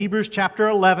Hebrews chapter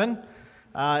 11.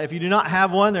 If you do not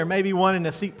have one, there may be one in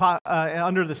the seat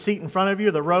under the seat in front of you,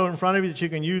 the row in front of you that you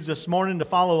can use this morning to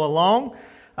follow along.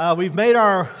 We've made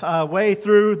our way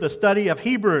through the study of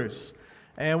Hebrews,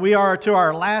 and we are to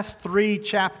our last three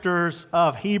chapters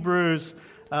of Hebrews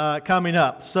coming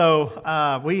up.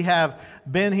 So we have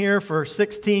been here for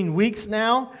 16 weeks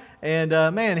now, and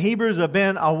man, Hebrews have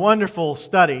been a wonderful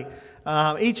study.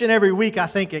 Each and every week, I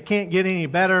think it can't get any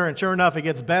better, and sure enough, it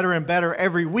gets better and better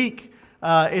every week.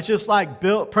 It's just like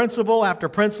principle after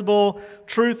principle,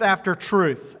 truth after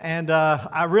truth. And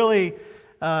I really,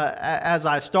 as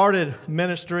I started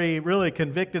ministry, really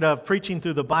convicted of preaching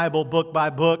through the Bible book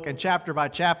by book and chapter by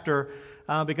chapter,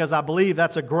 because I believe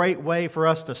that's a great way for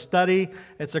us to study.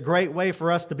 It's a great way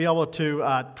for us to be able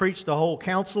to preach the whole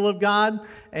counsel of God.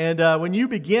 And when you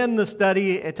begin the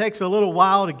study, it takes a little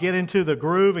while to get into the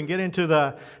groove and get into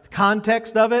the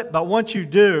context of it. But once you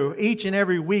do, each and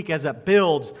every week as it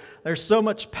builds, there's so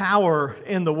much power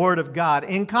in the Word of God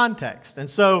in context. And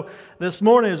so this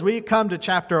morning, as we come to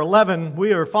chapter 11,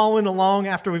 we are following along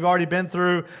after we've already been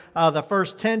through the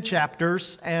first 10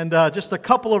 chapters. And just a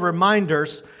couple of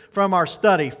reminders from our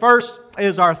study. First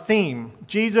is our theme,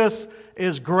 Jesus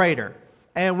is greater.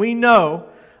 And we know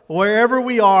wherever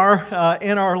we are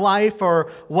in our life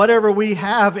or whatever we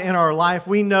have in our life,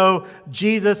 we know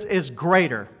Jesus is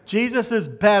greater. Jesus is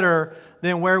better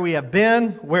than where we have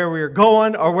been, where we're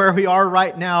going, or where we are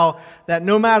right now. That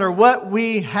no matter what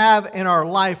we have in our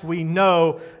life, we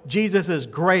know Jesus is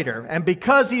greater. And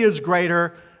because He is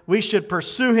greater, we should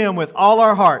pursue Him with all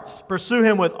our hearts, pursue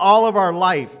Him with all of our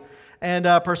life, and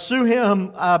pursue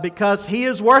Him because He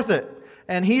is worth it,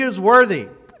 and He is worthy.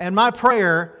 And my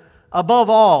prayer, above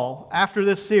all, after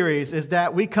this series, is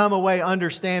that we come away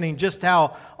understanding just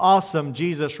how awesome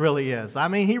Jesus really is. I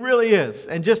mean, He really is.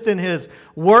 And just in His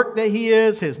work that He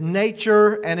is, His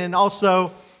nature, and then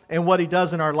also in what He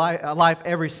does in our life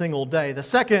every single day. The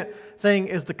second thing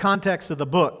is the context of the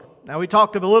book. Now, we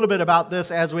talked a little bit about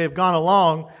this as we have gone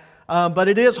along, but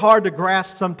it is hard to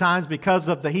grasp sometimes because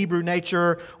of the Hebrew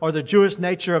nature or the Jewish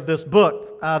nature of this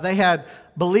book. They had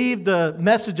believed the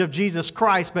message of Jesus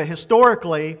Christ, but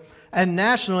historically and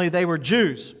nationally, they were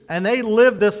Jews, and they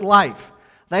lived this life.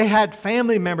 They had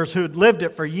family members who had lived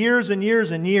it for years and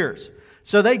years and years.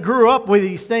 So they grew up with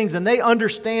these things, and they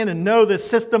understand and know the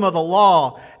system of the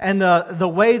law and the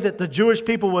way that the Jewish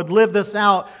people would live this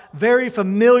out, very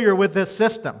familiar with this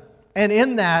system. And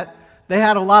in that, they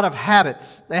had a lot of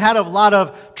habits. They had a lot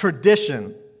of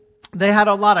tradition. They had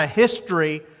a lot of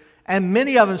history, and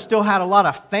many of them still had a lot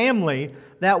of family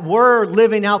that were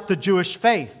living out the Jewish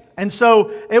faith. And so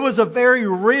it was a very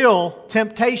real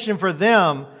temptation for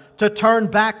them to turn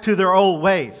back to their old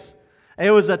ways. It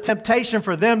was a temptation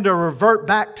for them to revert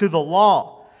back to the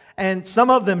law. And some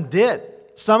of them did.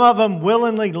 Some of them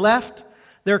willingly left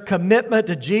their commitment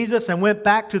to Jesus and went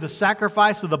back to the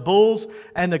sacrifice of the bulls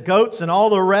and the goats and all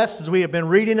the rest, as we have been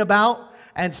reading about.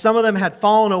 And some of them had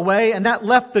fallen away, and that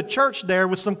left the church there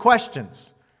with some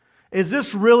questions. Is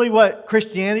this really what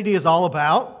Christianity is all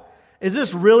about? Is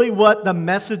this really what the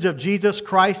message of Jesus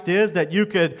Christ is, that you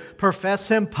could profess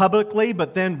Him publicly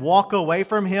but then walk away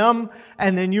from Him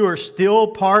and then you are still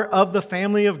part of the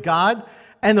family of God?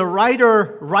 And the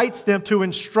writer writes them to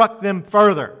instruct them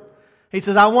further. He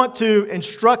says, I want to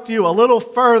instruct you a little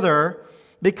further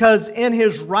because in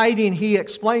his writing he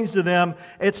explains to them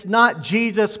it's not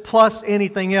Jesus plus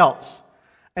anything else.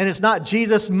 And it's not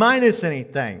Jesus minus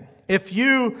anything. If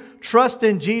you trust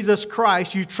in Jesus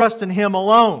Christ, you trust in Him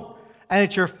alone. And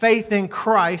it's your faith in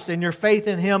Christ and your faith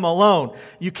in Him alone.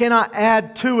 You cannot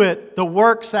add to it the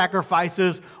work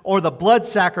sacrifices or the blood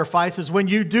sacrifices. When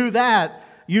you do that,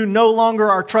 you no longer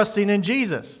are trusting in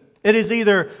Jesus. It is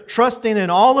either trusting in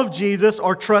all of Jesus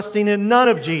or trusting in none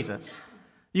of Jesus.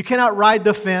 You cannot ride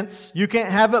the fence. You can't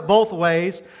have it both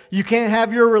ways. You can't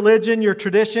have your religion, your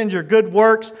traditions, your good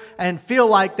works, and feel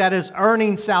like that is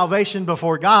earning salvation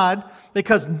before God,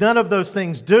 because none of those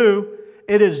things do.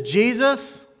 It is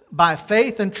Jesus by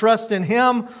faith and trust in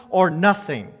Him or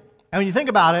nothing. And when you think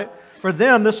about it, for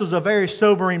them, this was a very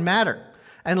sobering matter.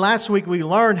 And last week we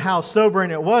learned how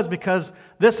sobering it was because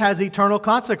this has eternal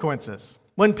consequences.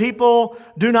 When people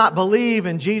do not believe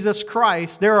in Jesus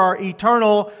Christ, there are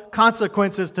eternal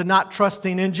consequences to not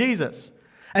trusting in Jesus.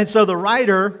 And so the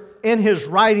writer in his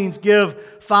writings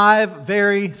give 5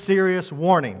 very serious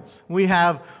warnings. We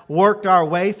have worked our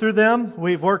way through them.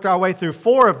 We've worked our way through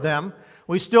 4 of them.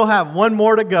 We still have 1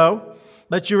 more to go,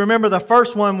 but you remember the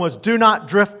first one was do not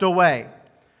drift away.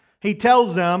 He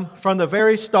tells them from the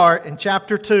very start in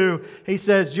chapter 2, he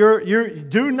says,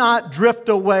 do not drift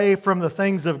away from the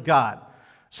things of God.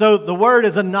 So the word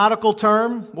is a nautical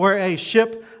term where a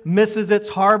ship misses its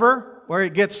harbor, where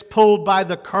it gets pulled by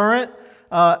the current.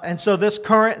 And so this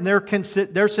current in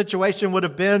their situation would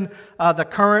have been the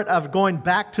current of going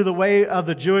back to the way of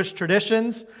the Jewish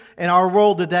traditions. In our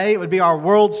world today, it would be our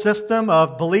world system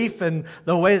of belief and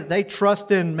the way that they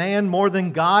trust in man more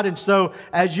than God. And so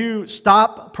as you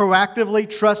stop proactively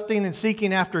trusting and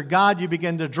seeking after God, you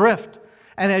begin to drift.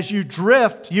 And as you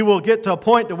drift, you will get to a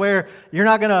point to where you're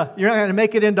not gonna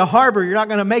make it into harbor. You're not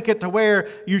going to make it to where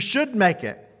you should make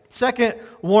it. Second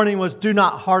warning was, do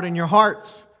not harden your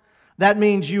hearts. That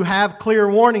means you have clear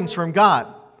warnings from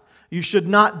God. You should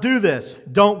not do this.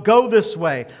 Don't go this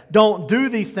way. Don't do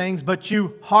these things, but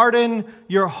you harden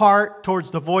your heart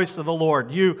towards the voice of the Lord.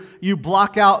 You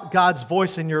block out God's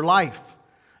voice in your life.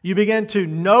 You begin to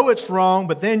know it's wrong,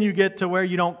 but then you get to where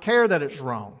you don't care that it's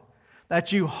wrong.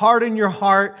 That you harden your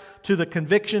heart to the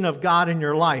conviction of God in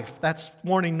your life. That's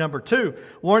warning number 2.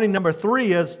 Warning number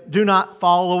 3 is, do not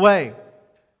fall away.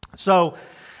 So,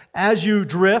 as you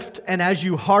drift and as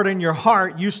you harden your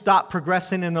heart, you stop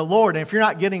progressing in the Lord. And if you're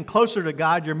not getting closer to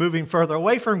God, you're moving further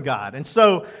away from God. And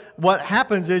so what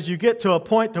happens is you get to a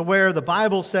point to where the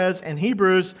Bible says in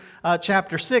Hebrews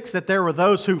chapter 6 that there were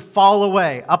those who fall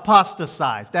away,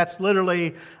 apostatize. That's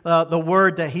literally the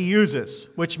word that he uses,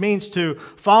 which means to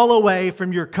fall away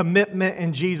from your commitment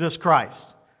in Jesus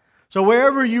Christ. So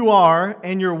wherever you are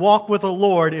in your walk with the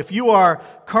Lord, if you are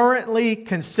currently,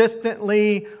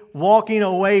 consistently walking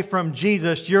away from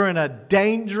Jesus, you're in a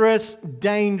dangerous,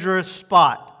 dangerous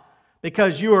spot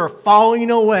because you are falling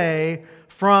away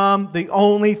from the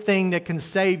only thing that can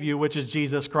save you, which is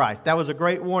Jesus Christ. That was a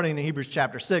great warning in Hebrews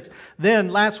chapter 6. Then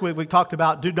last week we talked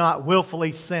about do not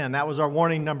willfully sin. That was our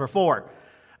warning number 4.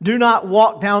 Do not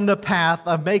walk down the path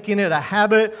of making it a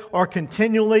habit or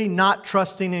continually not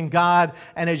trusting in God.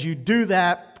 And as you do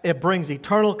that, it brings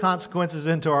eternal consequences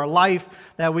into our life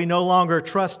that we no longer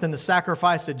trust in the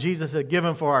sacrifice that Jesus had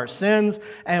given for our sins.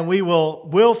 And we will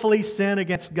willfully sin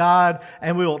against God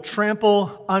and we will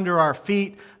trample under our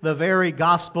feet the very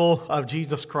gospel of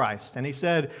Jesus Christ. And he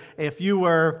said, if you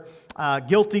were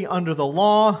guilty under the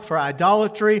law for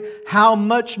idolatry, how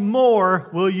much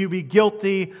more will you be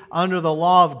guilty under the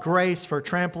law of grace for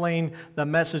trampling the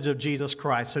message of Jesus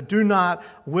Christ? So do not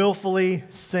willfully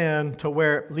sin to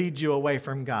where it leads you away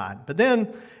from God. But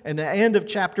then, in the end of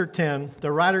chapter 10,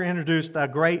 the writer introduced a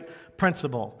great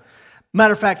principle.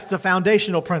 Matter of fact, it's a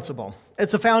foundational principle.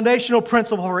 It's a foundational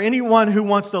principle for anyone who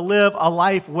wants to live a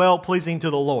life well-pleasing to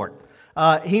the Lord.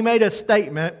 He made a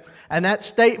statement. And that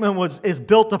statement is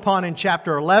built upon in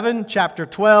chapter 11, chapter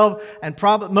 12, and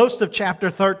most of chapter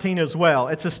 13 as well.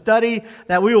 It's a study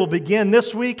that we will begin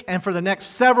this week, and for the next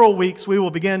several weeks, we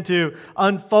will begin to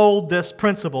unfold this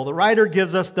principle. The writer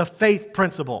gives us the faith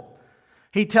principle.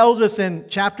 He tells us in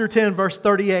chapter 10, verse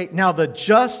 38, now the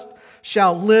just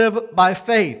shall live by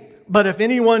faith, but if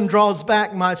anyone draws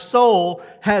back, my soul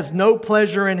has no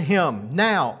pleasure in him.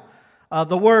 Now,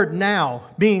 the word now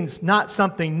means not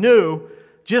something new,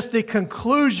 just the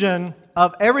conclusion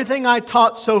of everything I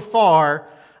taught so far.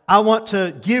 I want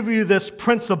to give you this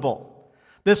principle,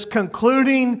 this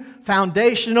concluding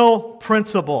foundational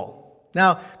principle.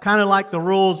 Now, kind of like the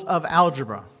rules of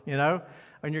algebra,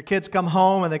 when your kids come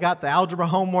home and they got the algebra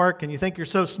homework and you think you're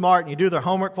so smart and you do their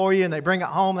homework for you and they bring it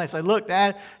home and they say, look,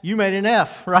 Dad, you made an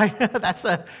F, right? That's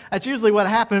usually what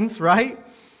happens, right?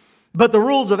 But the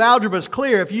rules of algebra is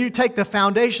clear. If you take the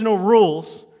foundational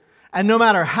rules, and no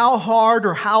matter how hard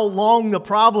or how long the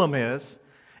problem is,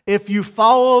 if you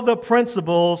follow the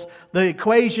principles, the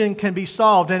equation can be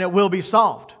solved and it will be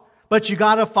solved. But you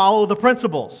got to follow the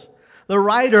principles. The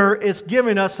writer is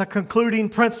giving us a concluding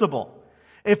principle.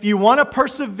 If you want to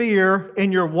persevere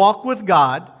in your walk with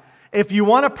God, if you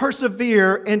want to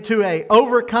persevere into a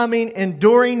overcoming,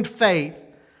 enduring faith,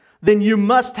 then you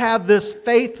must have this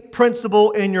faith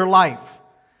principle in your life.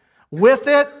 With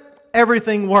it,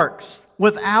 everything works.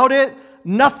 Without it,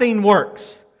 nothing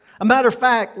works. A matter of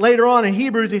fact, later on in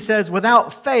Hebrews, he says,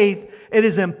 without faith, it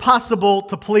is impossible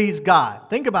to please God.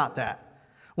 Think about that.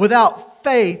 Without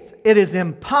faith, it is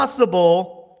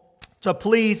impossible to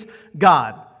please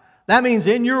God. That means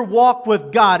in your walk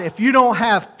with God, if you don't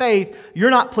have faith, you're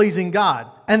not pleasing God.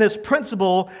 And this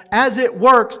principle, as it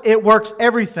works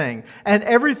everything. And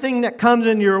everything that comes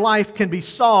into your life can be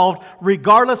solved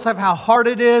regardless of how hard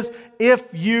it is if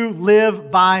you live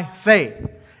by faith.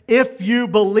 If you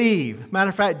believe. Matter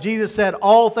of fact, Jesus said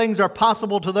all things are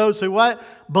possible to those who what?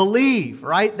 Believe,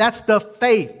 right? That's the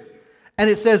faith. And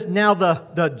it says now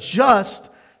the just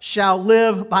shall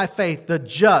live by faith. The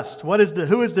just. Who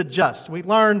is the just? We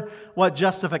learned what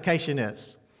justification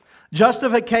is.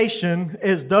 Justification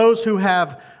is those who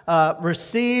have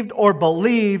received or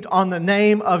believed on the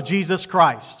name of Jesus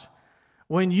Christ.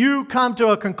 When you come to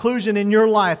a conclusion in your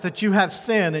life that you have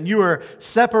sinned and you are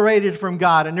separated from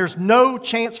God and there's no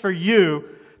chance for you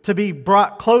to be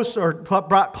brought close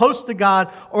to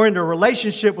God or into a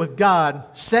relationship with God,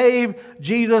 save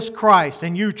Jesus Christ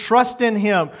and you trust in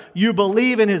Him, you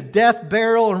believe in His death,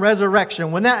 burial, and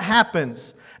resurrection. When that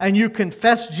happens and you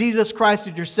confess Jesus Christ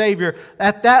as your Savior,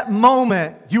 at that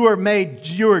moment you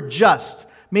are just,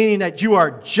 meaning that you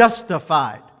are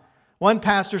justified. One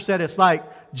pastor said it's like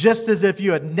just as if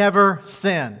you had never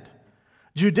sinned.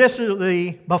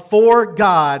 Judicially, before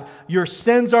God, your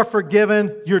sins are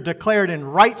forgiven, you're declared in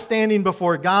right standing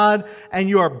before God, and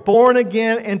you are born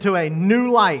again into a new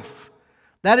life.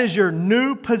 That is your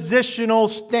new positional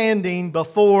standing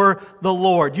before the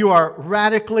Lord. You are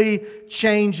radically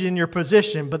changed in your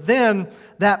position, but then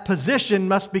that position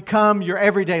must become your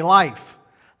everyday life.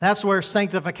 That's where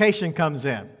sanctification comes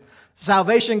in.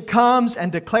 Salvation comes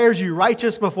and declares you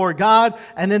righteous before God,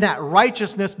 and then that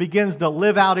righteousness begins to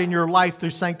live out in your life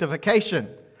through sanctification.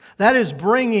 That is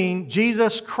bringing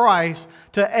Jesus Christ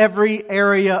to every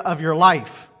area of your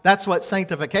life. That's what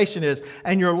sanctification is.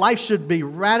 And your life should be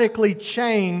radically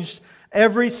changed.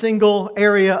 Every single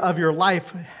area of your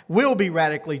life will be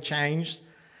radically changed.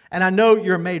 And I know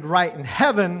you're made right in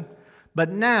heaven,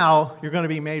 but now you're going to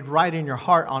be made right in your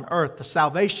heart on earth. The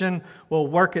salvation will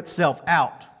work itself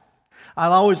out. I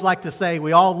always like to say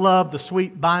we all love the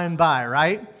sweet by and by,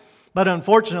 right? But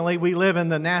unfortunately, we live in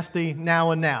the nasty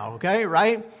now and now, okay,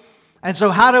 right? And so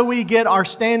how do we get our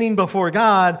standing before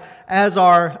God as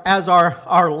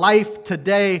our life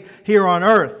today here on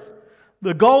earth?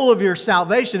 The goal of your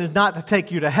salvation is not to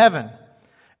take you to heaven.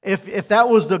 If that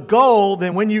was the goal,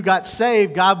 then when you got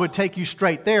saved, God would take you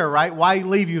straight there, right? Why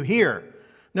leave you here?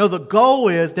 No, the goal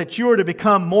is that you are to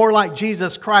become more like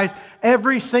Jesus Christ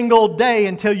every single day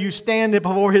until you stand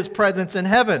before His presence in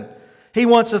heaven. He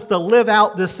wants us to live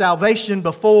out this salvation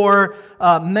before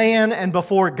man and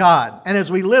before God. And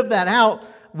as we live that out,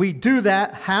 we do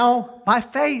that how? By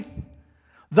faith.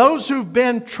 Those who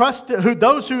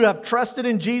have trusted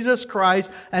in Jesus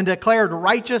Christ and declared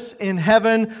righteous in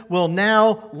heaven will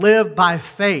now live by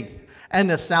faith. And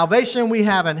the salvation we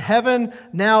have in heaven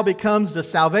now becomes the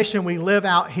salvation we live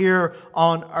out here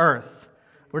on earth.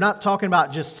 We're not talking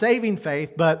about just saving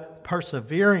faith, but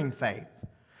persevering faith,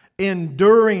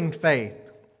 enduring faith,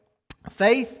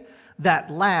 faith that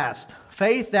lasts,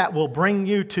 faith that will bring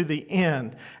you to the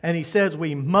end. And he says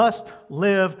we must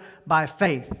live by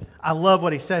faith. I love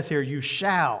what he says here, you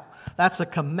shall. That's a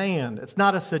command. It's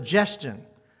not a suggestion.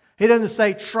 He doesn't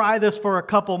say, try this for a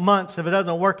couple months. If it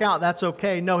doesn't work out, that's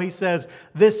okay. No, he says,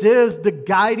 this is the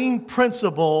guiding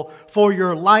principle for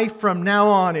your life from now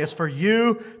on, is for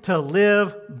you to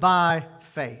live by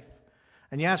faith.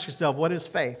 And you ask yourself, what is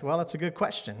faith? Well, that's a good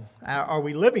question. Are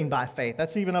we living by faith?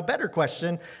 That's even a better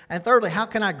question. And thirdly, how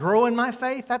can I grow in my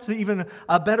faith? That's even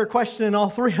a better question than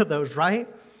all three of those, right?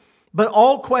 But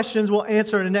all questions we'll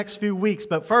answer in the next few weeks.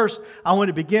 But first, I want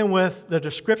to begin with the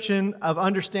description of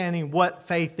understanding what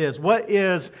faith is. What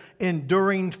is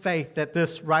enduring faith that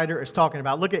this writer is talking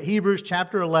about? Look at Hebrews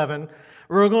chapter 11.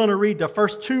 We're going to read the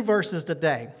first two verses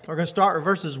today. We're going to start with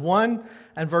verses 1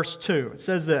 and verse 2. It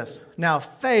says this, now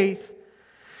faith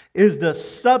is the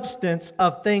substance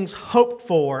of things hoped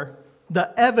for,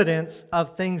 the evidence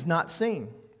of things not seen.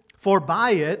 For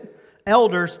by it,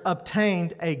 elders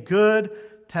obtained a good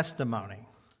testimony.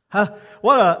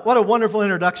 What a wonderful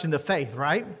introduction to faith,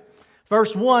 right?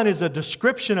 Verse 1 is a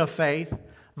description of faith.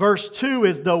 Verse 2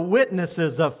 is the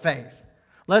witnesses of faith.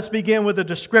 Let's begin with a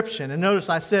description. And notice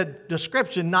I said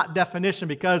description, not definition,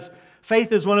 because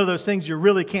faith is one of those things you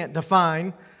really can't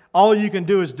define. All you can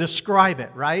do is describe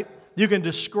it, right? You can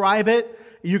describe it.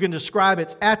 You can describe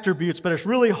its attributes, but it's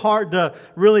really hard to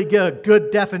really get a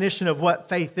good definition of what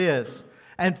faith is.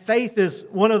 And faith is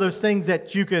one of those things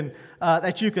that you can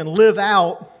live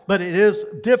out, but it is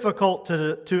difficult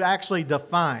to actually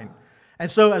define. And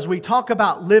so as we talk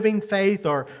about living faith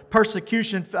or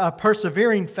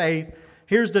persevering faith,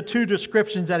 here's the two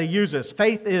descriptions that he uses.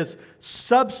 Faith is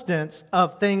substance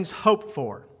of things hoped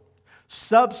for.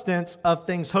 Substance of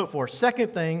things hoped for.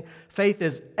 Second thing, faith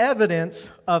is evidence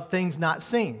of things not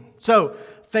seen. So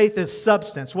faith is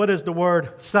substance. What does the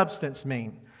word substance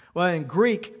mean? Well, in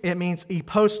Greek, it means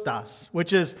hypostas,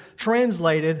 which is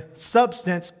translated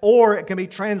substance, or it can be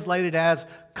translated as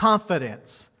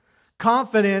confidence.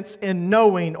 Confidence in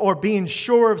knowing or being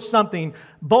sure of something.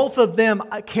 Both of them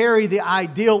carry the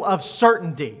ideal of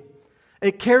certainty.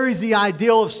 It carries the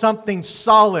ideal of something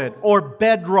solid or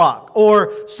bedrock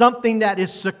or something that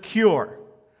is secure.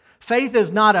 Faith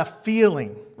is not a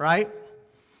feeling, right?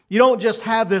 You don't just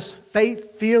have this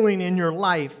faith feeling in your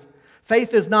life.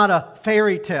 Faith is not a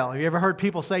fairy tale. Have you ever heard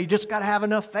people say, you just got to have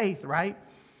enough faith, right?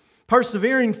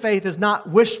 Persevering faith is not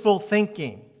wishful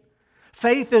thinking.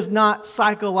 Faith is not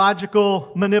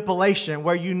psychological manipulation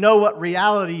where you know what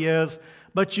reality is,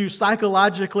 but you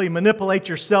psychologically manipulate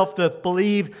yourself to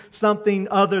believe something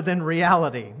other than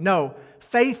reality. No,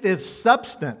 faith is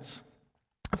substance.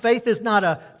 Faith is not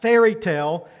a fairy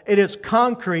tale. It is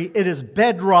concrete. It is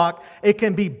bedrock. It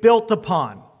can be built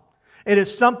upon. It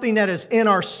is something that is in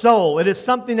our soul. It is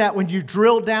something that when you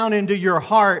drill down into your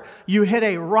heart, you hit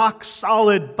a rock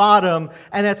solid bottom,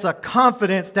 and it's a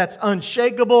confidence that's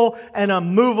unshakable and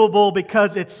unmovable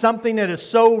because it's something that is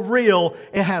so real,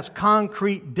 it has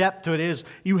concrete depth to it.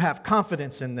 You have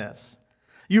confidence in this.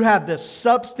 You have this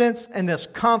substance and this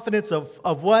confidence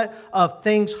of what? Of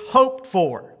things hoped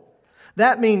for.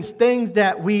 That means things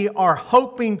that we are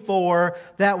hoping for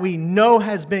that we know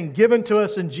has been given to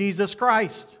us in Jesus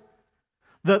Christ.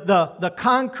 The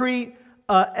concrete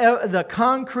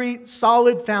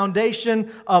solid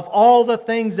foundation of all the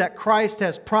things that Christ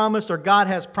has promised or God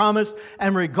has promised,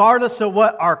 and regardless of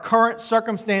what our current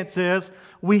circumstance is,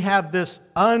 we have this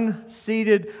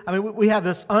we have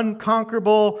this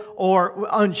unconquerable or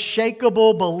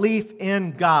unshakable belief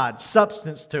in God,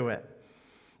 substance to it.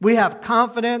 We have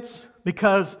confidence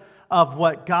because of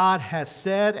what God has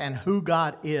said and who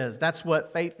God is. That's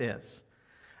what faith is.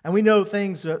 And we know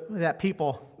things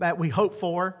that we hope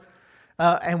for,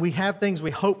 and we have things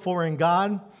we hope for in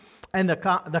God. And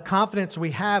the confidence we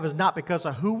have is not because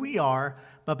of who we are,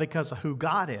 but because of who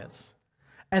God is.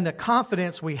 And the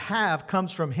confidence we have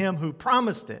comes from Him who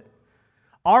promised it.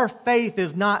 Our faith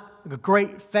is not a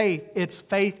great faith, it's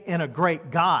faith in a great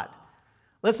God.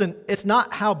 Listen, it's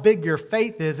not how big your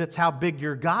faith is, it's how big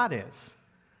your God is.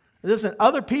 Listen,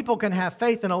 other people can have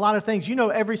faith in a lot of things. You know,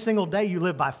 every single day you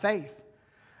live by faith.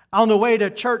 On the way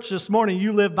to church this morning,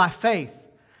 you live by faith.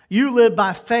 You live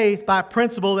by faith, by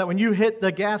principle that when you hit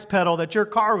the gas pedal that your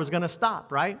car was going to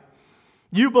stop, right?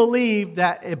 You believe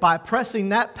that by pressing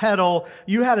that pedal,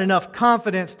 you had enough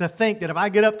confidence to think that if I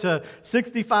get up to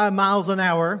 65 miles an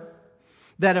hour,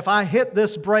 that if I hit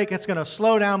this brake, it's going to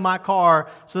slow down my car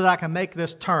so that I can make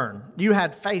this turn. You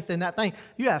had faith in that thing.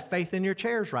 You have faith in your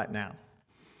chairs right now.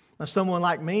 Now, someone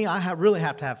like me, really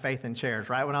have to have faith in chairs,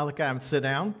 right? When I look at them and sit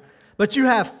down. But you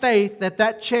have faith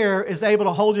that chair is able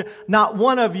to hold you. Not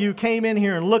one of you came in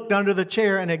here and looked under the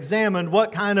chair and examined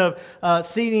what kind of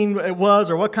seating it was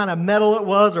or what kind of metal it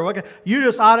was. You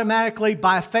just automatically,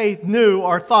 by faith, knew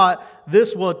or thought,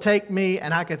 this will take me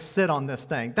and I could sit on this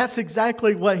thing. That's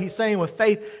exactly what he's saying with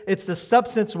faith. It's the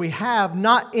substance we have,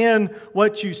 not in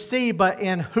what you see, but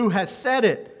in who has said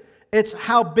it. It's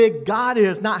how big God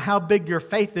is, not how big your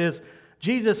faith is.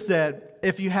 Jesus said,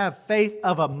 if you have faith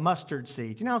of a mustard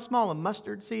seed. You know how small a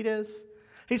mustard seed is?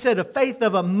 He said a faith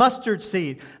of a mustard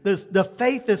seed. The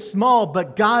faith is small,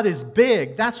 but God is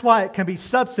big. That's why it can be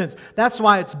substance. That's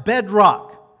why it's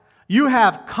bedrock. You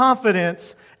have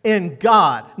confidence in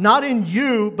God. Not in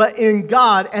you, but in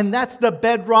God. And that's the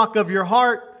bedrock of your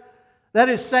heart. That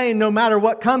is saying no matter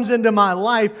what comes into my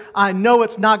life, I know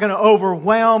it's not going to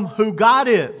overwhelm who God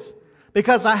is.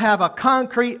 Because I have a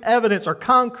concrete evidence or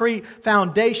concrete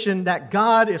foundation that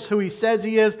God is who He says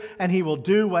He is and He will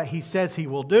do what He says He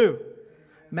will do.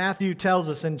 Matthew tells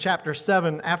us in chapter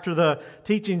 7, after the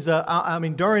teachings,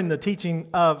 during the teaching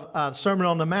of Sermon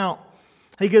on the Mount,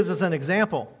 He gives us an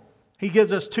example. He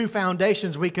gives us two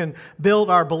foundations we can build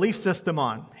our belief system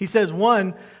on. He says,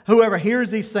 one, whoever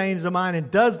hears these sayings of mine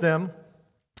and does them,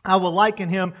 I will liken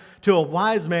him to a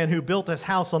wise man who built his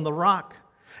house on the rock.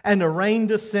 And the rain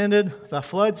descended, the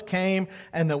floods came,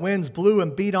 and the winds blew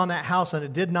and beat on that house, and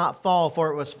it did not fall,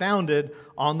 for it was founded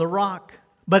on the rock.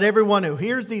 But everyone who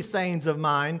hears these sayings of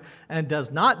mine and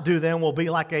does not do them will be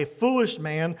like a foolish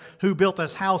man who built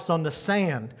his house on the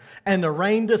sand. And the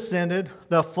rain descended,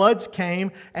 the floods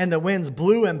came, and the winds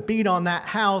blew and beat on that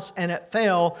house, and it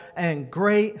fell, and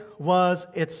great was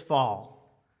its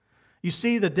fall. You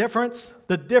see the difference?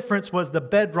 The difference was the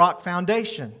bedrock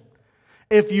foundation.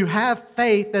 If you have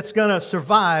faith that's going to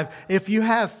survive, if you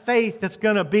have faith that's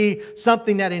going to be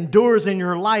something that endures in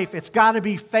your life, it's got to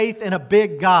be faith in a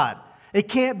big God. It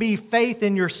can't be faith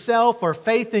in yourself or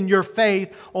faith in your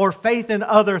faith or faith in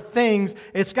other things.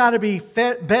 It's got to be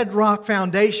bedrock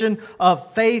foundation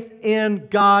of faith in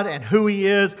God and who He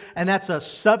is, and that's a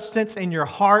substance in your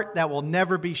heart that will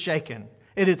never be shaken.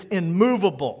 It is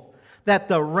immovable. that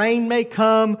the rain may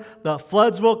come, the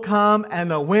floods will come, and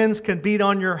the winds can beat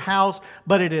on your house,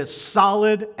 but it is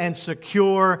solid and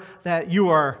secure, that you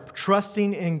are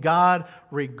trusting in God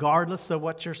regardless of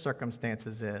what your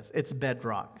circumstances is. It's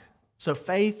bedrock. So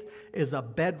faith is a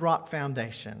bedrock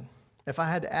foundation. If I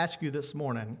had to ask you this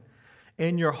morning,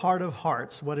 in your heart of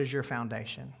hearts, what is your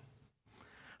foundation?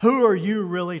 Who are you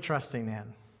really trusting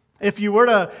in? If you were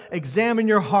to examine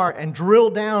your heart and drill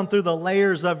down through the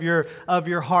layers of your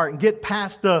heart and get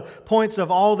past the points of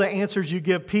all the answers you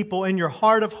give people, in your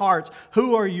heart of hearts,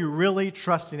 who are you really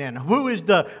trusting in? Who is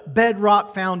the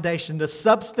bedrock foundation, the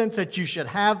substance that you should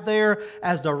have there,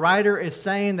 as the writer is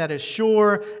saying, that is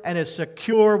sure and is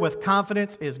secure with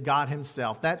confidence, is God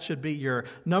Himself. That should be your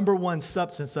number one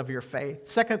substance of your faith.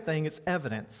 Second thing is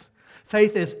evidence.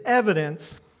 Faith is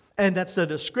evidence, and that's a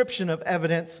description of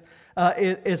evidence.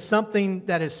 Is something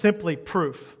that is simply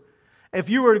proof. If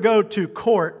you were to go to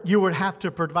court, you would have to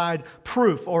provide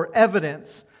proof or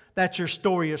evidence that your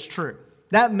story is true.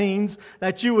 That means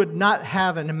that you would not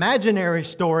have an imaginary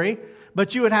story,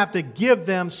 but you would have to give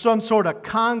them some sort of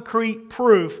concrete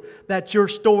proof that your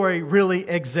story really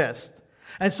exists.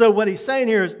 And so what he's saying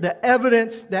here is the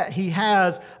evidence that he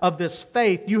has of this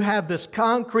faith, you have this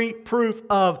concrete proof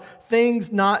of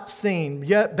things not seen,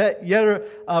 yet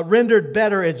rendered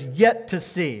better as yet to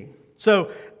see.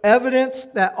 So evidence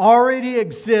that already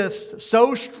exists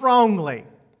so strongly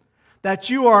that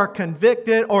you are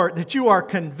convicted, or that you are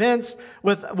convinced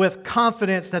with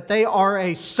confidence that they are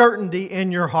a certainty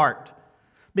in your heart.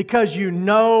 Because you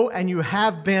know, and you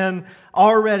have been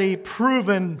already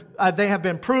proven, they have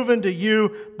been proven to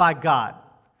you by God.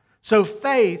 So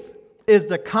faith is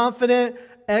the confident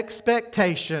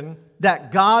expectation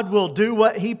that God will do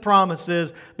what He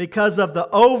promises because of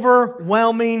the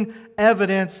overwhelming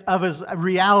evidence of His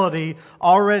reality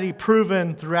already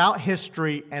proven throughout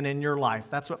history and in your life.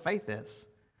 That's what faith is.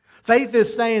 Faith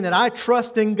is saying that I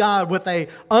trust in God with an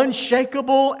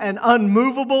unshakable and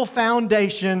unmovable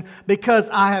foundation because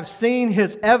I have seen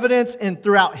His evidence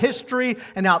throughout history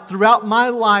and out throughout my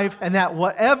life, and that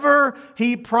whatever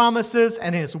He promises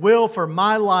and His will for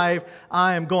my life,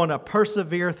 I am going to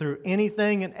persevere through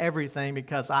anything and everything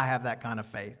because I have that kind of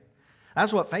faith.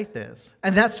 That's what faith is.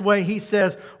 And that's the way he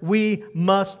says we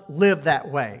must live that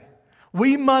way.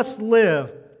 We must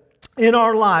live in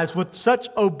our lives with such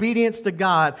obedience to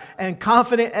God and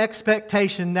confident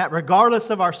expectation that regardless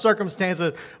of our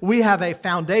circumstances, we have a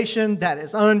foundation that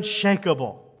is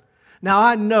unshakable. Now,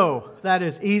 I know that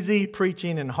is easy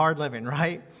preaching and hard living,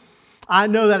 right? I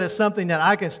know that is something that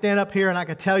I can stand up here and I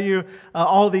can tell you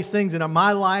all these things in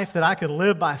my life that I can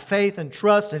live by faith and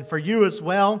trust, and for you as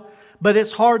well. But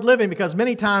it's hard living because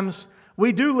many times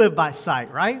we do live by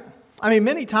sight, right? I mean,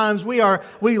 many times we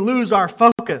lose our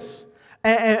focus.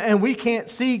 And we can't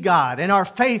see God, and our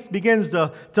faith begins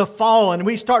to fall, and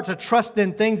we start to trust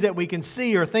in things that we can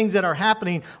see or things that are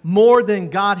happening more than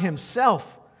God Himself.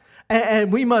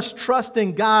 And we must trust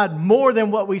in God more than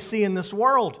what we see in this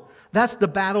world. That's the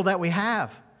battle that we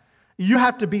have. You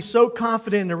have to be so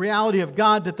confident in the reality of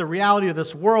God that the reality of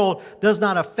this world does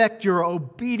not affect your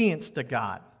obedience to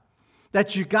God.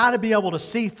 That you got to be able to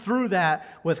see through that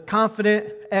with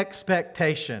confident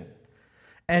expectation.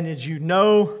 And as you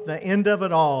know, the end of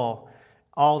it all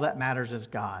that matters is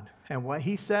God and what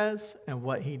He says and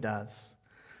what He does.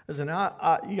 Listen,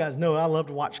 you guys know I love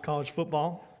to watch college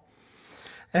football.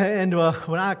 And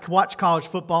when I watch college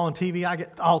football on TV, I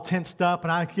get all tensed up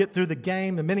and I get through the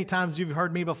game. And many times you've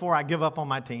heard me before, I give up on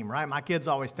my team, right? My kids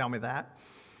always tell me that.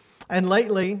 And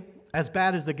lately, as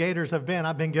bad as the Gators have been,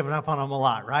 I've been giving up on them a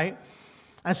lot, right?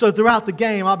 And so throughout the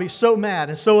game, I'll be so mad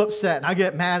and so upset. And I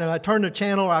get mad and I turn the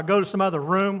channel or I go to some other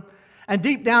room. And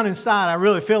deep down inside, I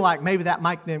really feel like maybe that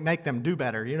might make them do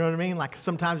better. You know what I mean? Like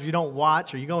sometimes you don't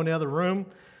watch or you go in the other room.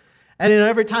 And then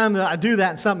every time that I do that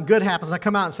and something good happens, I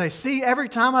come out and say, see, every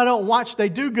time I don't watch, they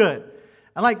do good.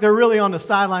 And like they're really on the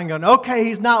sideline going, okay,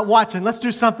 he's not watching. Let's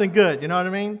do something good. You know what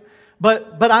I mean?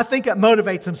 But I think it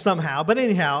motivates them somehow. But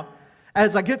anyhow,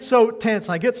 as I get so tense,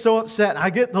 I get so upset, I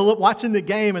get to watching the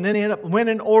game and then end up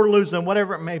winning or losing,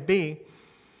 whatever it may be.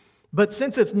 But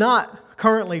since it's not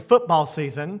currently football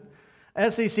season,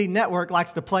 SEC Network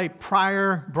likes to play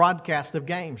prior broadcast of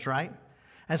games, right?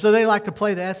 And so they like to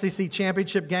play the SEC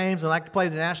championship games. They like to play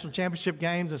the national championship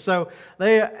games. And so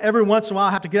they, every once in a while,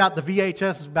 have to get out the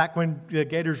VHS back when the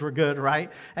Gators were good,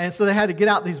 right? And so they had to get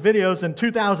out these videos. In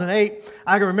 2008,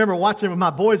 I can remember watching it with my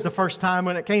boys the first time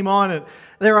when it came on. And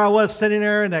there I was sitting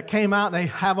there, and it came out, and they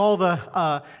have all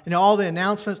the, all the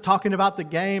announcements talking about the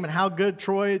game and how good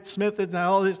Troy Smith is and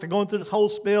all this, to going through this whole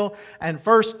spiel. And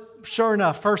sure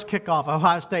enough, first kickoff,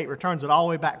 Ohio State returns it all the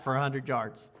way back for 100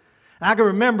 yards. And I can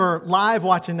remember live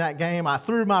watching that game. I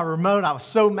threw my remote. I was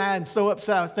so mad and so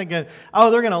upset. I was thinking, oh,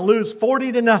 they're going to lose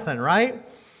 40-0, right?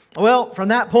 Well, from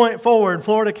that point forward,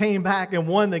 Florida came back and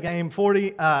won the game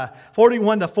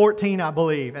 41-14, I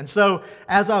believe. And so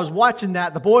as I was watching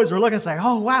that, the boys were looking and saying,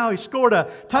 oh, wow, he scored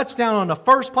a touchdown on the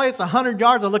first play. It's 100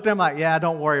 yards. I looked at them like, yeah,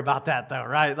 don't worry about that though,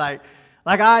 right? Like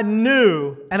I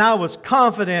knew and I was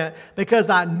confident because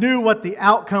I knew what the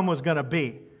outcome was going to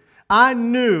be. I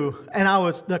knew, and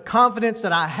the confidence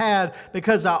that I had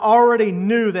because I already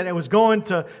knew that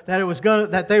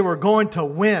that they were going to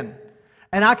win.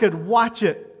 And I could watch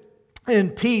it in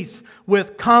peace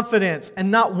with confidence.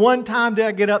 And not one time did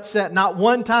I get upset. Not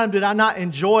one time did I not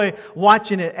enjoy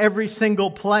watching it every single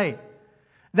play.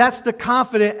 That's the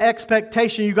confident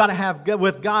expectation you got to have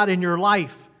with God in your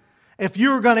life. If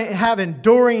you're going to have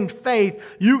enduring faith,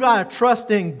 you got to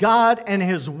trust in God and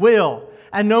His will.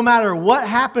 And no matter what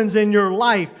happens in your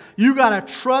life, you got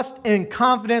to trust in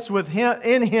confidence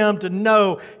in Him to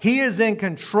know He is in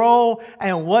control.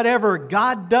 And whatever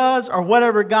God does or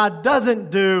whatever God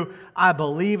doesn't do, I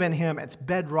believe in Him. It's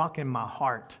bedrock in my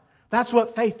heart. That's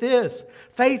what faith is.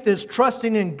 Faith is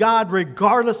trusting in God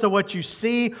regardless of what you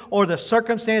see or the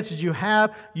circumstances you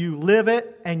have. You live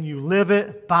it, and you live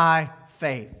it by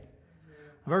faith.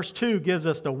 Verse 2 gives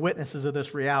us the witnesses of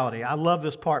this reality. I love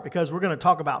this part because we're going to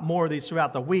talk about more of these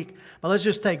throughout the week. But let's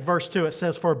just take verse 2. It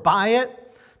says, for by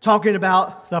it, talking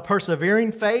about the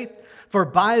persevering faith, for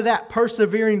by that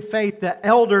persevering faith the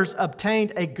elders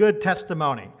obtained a good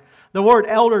testimony. The word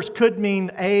elders could mean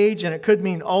age and it could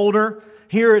mean older.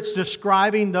 Here it's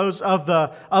describing those of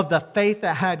the faith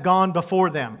that had gone before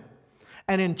them.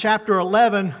 And in chapter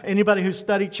 11, anybody who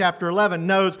studied chapter 11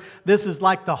 knows this is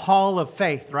like the hall of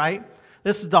faith, right?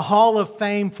 This is the hall of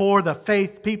fame for the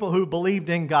faith people who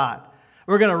believed in God.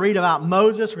 We're going to read about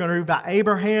Moses. We're going to read about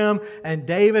Abraham and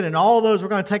David and all those. We're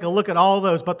going to take a look at all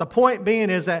those. But the point being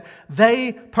is that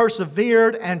they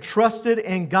persevered and trusted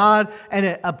in God, and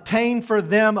it obtained for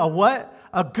them a what?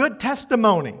 A good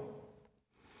testimony.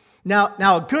 Now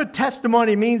a good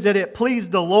testimony means that it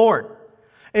pleased the Lord.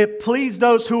 It pleased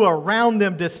those who are around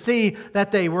them to see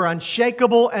that they were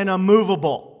unshakable and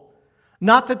unmovable.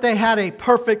 Not that they had a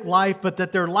perfect life, but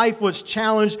that their life was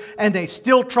challenged and they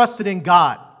still trusted in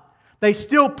God. They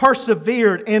still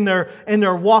persevered in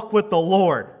their walk with the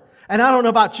Lord. And I don't know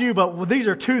about you, but these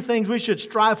are two things we should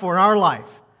strive for in our life.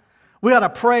 We ought to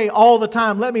pray all the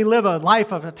time, let me live a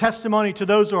life of a testimony to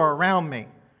those who are around me.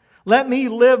 Let me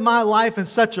live my life in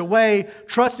such a way,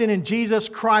 trusting in Jesus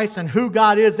Christ and who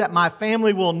God is, that my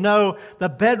family will know the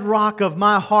bedrock of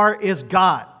my heart is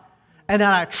God. And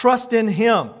that I trust in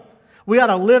Him. We ought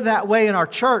to live that way in our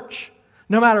church.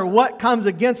 No matter what comes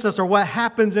against us or what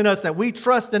happens in us, that we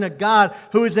trust in a God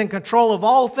who is in control of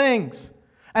all things.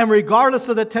 And regardless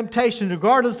of the temptation,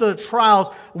 regardless of the trials,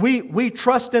 we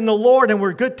trust in the Lord, and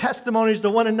we're good testimonies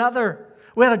to one another.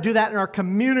 We ought to do that in our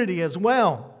community as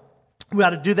well. We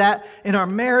ought to do that in our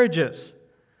marriages.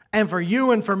 And for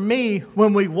you and for me,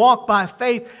 when we walk by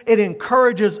faith, it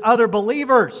encourages other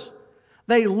believers.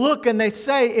 They look and they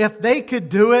say, if they could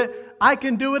do it, I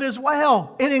can do it as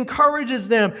well. It encourages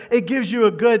them. It gives you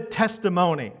a good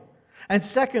testimony. And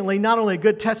secondly, not only a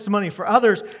good testimony for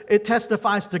others, it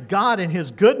testifies to God and His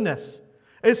goodness.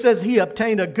 It says He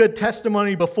obtained a good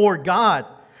testimony before God.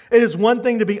 It is one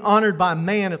thing to be honored by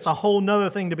man. It's a whole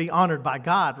nother thing to be honored by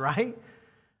God, right?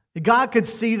 God can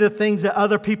see the things that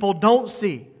other people don't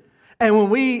see. And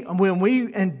when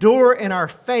we endure in our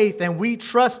faith and we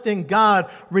trust in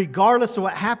God, regardless of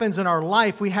what happens in our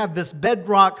life, we have this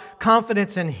bedrock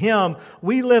confidence in Him.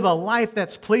 We live a life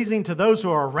that's pleasing to those who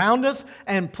are around us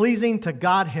and pleasing to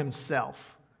God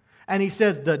Himself. And He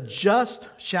says, the just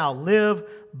shall live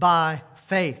by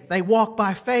faith. They walk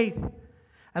by faith.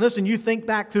 And listen, you think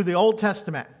back through the Old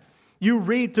Testament. You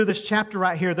read through this chapter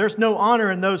right here. There's no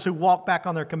honor in those who walk back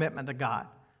on their commitment to God.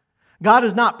 God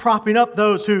is not propping up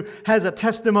those who has a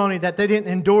testimony that they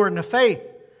didn't endure in the faith.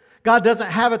 God doesn't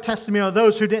have a testimony of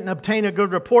those who didn't obtain a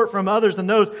good report from others and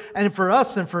those. And for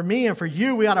us and for me and for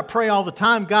you, we ought to pray all the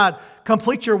time, God,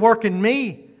 complete your work in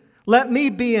me. Let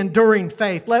me be enduring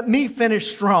faith. Let me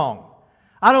finish strong.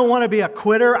 I don't want to be a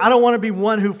quitter. I don't want to be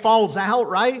one who falls out,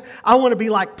 right? I want to be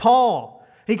like Paul.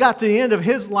 He got to the end of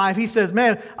his life. He says,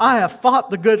 man, I have fought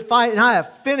the good fight and I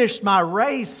have finished my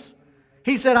race.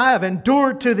 He said, I have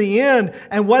endured to the end,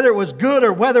 and whether it was good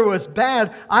or whether it was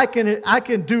bad, I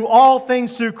can do all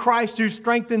things through Christ who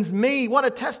strengthens me. What a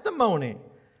testimony.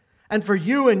 And for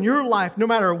you in your life, no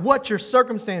matter what your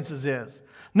circumstances is,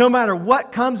 No matter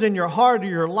what comes in your heart or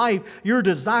your life, your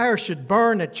desire should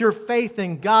burn that your faith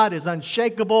in God is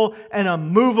unshakable and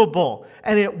unmovable.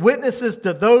 And it witnesses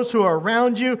to those who are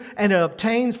around you, and it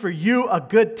obtains for you a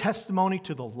good testimony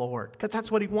to the Lord. Because that's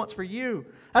what He wants for you.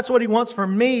 That's what He wants for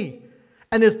me.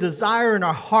 And His desire in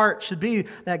our heart should be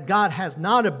that God has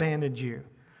not abandoned you.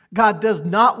 God does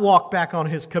not walk back on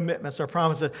His commitments or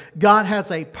promises. God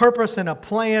has a purpose and a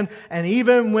plan, and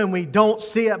even when we don't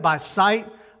see it by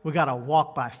sight, we got to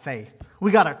walk by faith.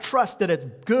 We got to trust that it's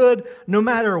good no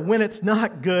matter when it's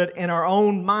not good in our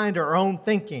own mind or our own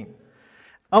thinking.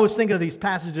 I was thinking of these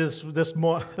passages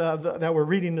that we're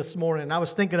reading this morning. I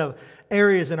was thinking of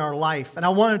areas in our life, and I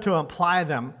wanted to apply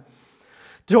them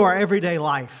to our everyday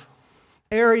life.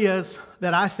 Areas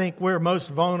that I think we're most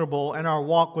vulnerable in our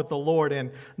walk with the Lord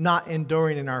and not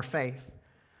enduring in our faith.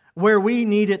 Where we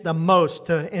need it the most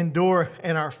to endure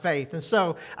in our faith. And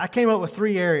so I came up with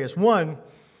 3 areas. One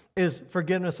is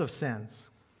forgiveness of sins.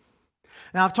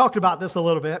 Now, I've talked about this a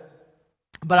little bit,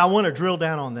 but I want to drill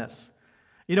down on this.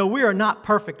 We are not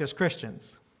perfect as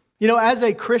Christians. As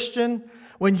a Christian,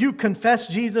 when you confess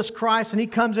Jesus Christ and He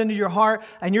comes into your heart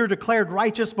and you're declared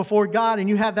righteous before God and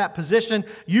you have that position,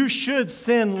 you should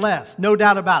sin less. No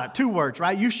doubt about it. 2 words,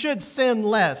 right? You should sin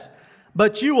less,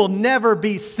 but you will never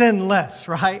be sinless,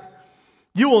 right?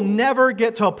 You will never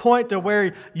get to a point to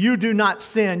where you do not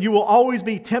sin. You will always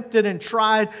be tempted and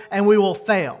tried, and we will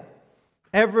fail.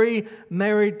 Every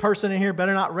married person in here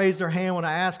better not raise their hand when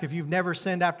I ask if you've never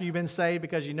sinned after you've been saved,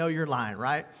 because you know you're lying,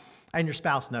 right? And your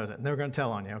spouse knows it, and they're going to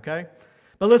tell on you, okay?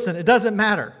 But listen, it doesn't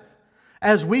matter.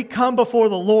 As we come before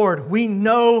the Lord, we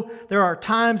know there are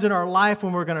times in our life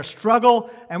when we're going to struggle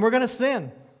and we're going to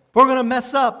sin. We're going to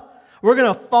mess up. We're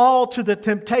going to fall to the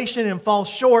temptation and fall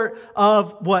short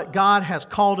of what God has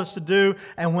called us to do.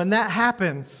 And when that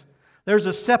happens, there's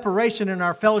a separation in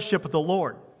our fellowship with the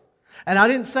Lord. And I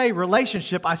didn't say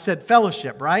relationship, I said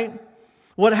fellowship, right?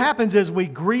 What happens is we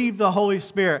grieve the Holy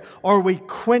Spirit, or we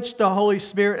quench the Holy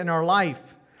Spirit in our life.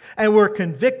 And we're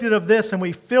convicted of this, and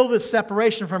we feel this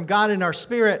separation from God in our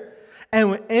spirit.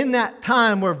 And in that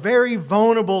time, we're very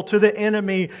vulnerable to the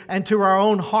enemy and to our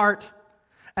own heart.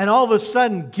 And all of a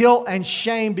sudden, guilt and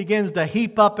shame begins to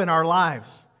heap up in our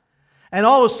lives. And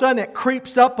all of a sudden, it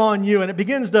creeps up on you, and it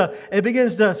begins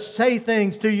to say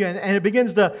things to you, and it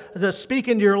begins to speak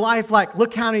into your life like,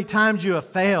 look how many times you have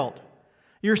failed.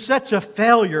 You're such a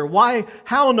failure. Why?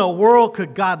 How in the world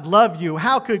could God love you?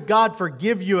 How could God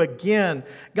forgive you again?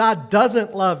 God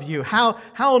doesn't love you. How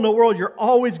in the world you're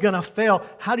always going to fail?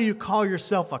 How do you call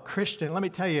yourself a Christian? Let me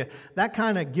tell you, that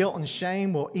kind of guilt and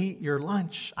shame will eat your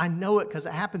lunch. I know it because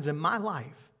it happens in my life.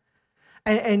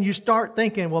 And you start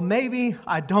thinking, well, maybe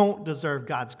I don't deserve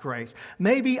God's grace.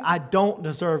 Maybe I don't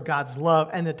deserve God's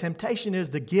love. And the temptation is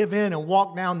to give in and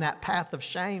walk down that path of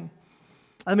shame.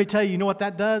 Let me tell you, you know what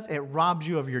that does? It robs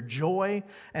you of your joy,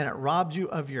 and it robs you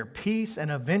of your peace, and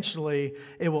eventually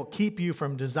it will keep you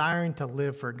from desiring to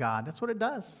live for God. That's what it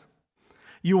does.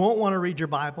 You won't want to read your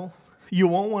Bible. You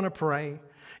won't want to pray.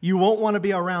 You won't want to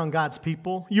be around God's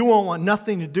people. You won't want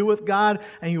nothing to do with God,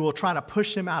 and you will try to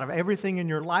push Him out of everything in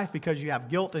your life because you have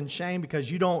guilt and shame because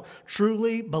you don't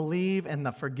truly believe in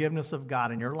the forgiveness of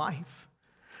God in your life.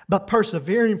 But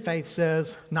persevering faith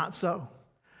says, not so.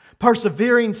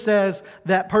 Persevering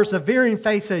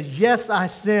faith says, yes, I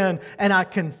sin, and I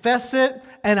confess it,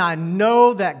 and I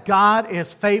know that God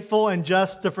is faithful and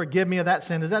just to forgive me of that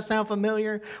sin. Does that sound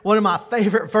familiar? One of my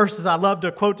favorite verses I love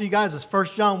to quote to you guys is 1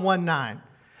 John 1:9.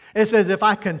 It says, if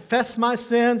I confess my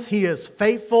sins, He is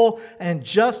faithful and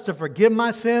just to forgive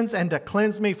my sins and to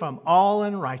cleanse me from all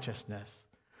unrighteousness.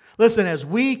 Listen, as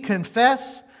we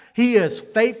confess, He is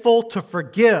faithful to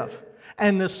forgive.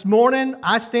 And this morning,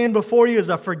 I stand before you as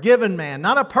a forgiven man,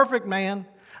 not a perfect man.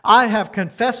 I have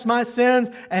confessed my sins,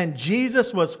 and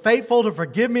Jesus was faithful to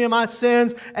forgive me of my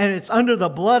sins, and it's under the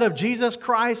blood of Jesus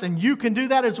Christ, and you can do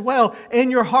that as well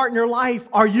in your heart and your life.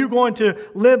 Are you going to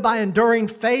live by enduring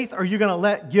faith, or are you going to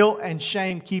let guilt and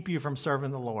shame keep you from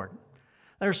serving the Lord?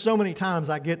 There's so many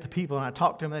times I get to people and I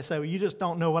talk to them, they say, well, you just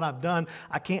don't know what I've done.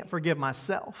 I can't forgive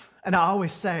myself. And I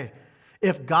always say,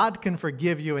 if God can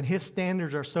forgive you and His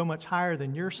standards are so much higher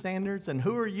than your standards, then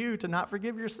who are you to not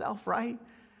forgive yourself, right?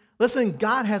 Listen,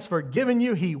 God has forgiven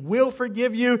you. He will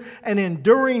forgive you. And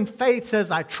enduring faith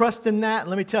says, I trust in that. And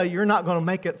let me tell you, you're not going to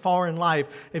make it far in life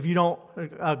if you don't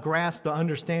grasp the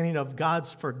understanding of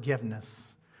God's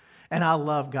forgiveness. And I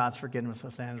love God's forgiveness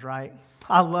of sins, right?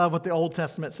 I love what the Old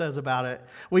Testament says about it.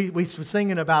 We were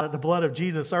singing about it, the blood of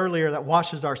Jesus earlier that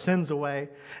washes our sins away.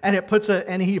 And it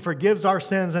and He forgives our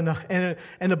sins. And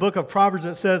in the book of Proverbs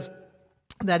it says,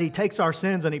 that he takes our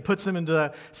sins and he puts them into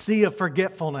the sea of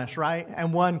forgetfulness, right?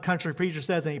 And one country preacher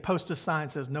says, and he posts a sign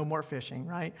that says, no more fishing,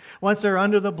 right? Once they're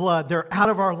under the blood, they're out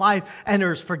of our life, and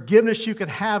there's forgiveness you can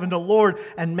have in the Lord,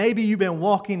 and maybe you've been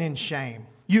walking in shame.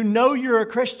 You know you're a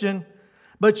Christian,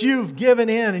 but you've given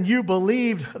in and you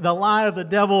believed the lie of the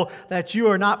devil that you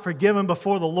are not forgiven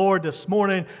before the Lord. This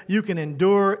morning, you can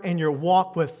endure in your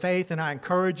walk with faith, and I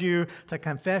encourage you to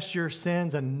confess your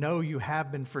sins and know you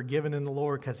have been forgiven in the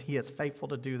Lord, because He is faithful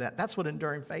to do that. That's what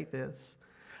enduring faith is.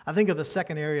 I think of the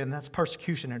second area, and that's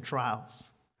persecution and trials.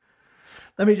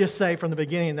 Let me just say from the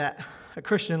beginning that a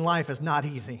Christian life is not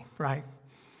easy, right?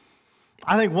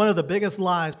 I think one of the biggest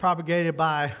lies propagated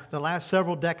by the last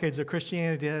several decades of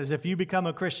Christianity is if you become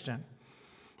a Christian,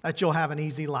 that you'll have an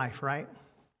easy life, right?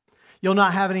 You'll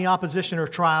not have any opposition or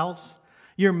trials.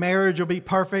 Your marriage will be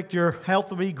perfect. Your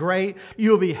health will be great.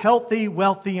 You'll be healthy,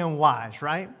 wealthy, and wise,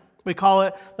 right? We call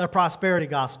it the prosperity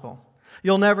gospel.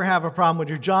 You'll never have a problem with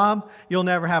your job. You'll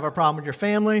never have a problem with your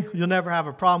family. You'll never have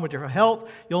a problem with your health.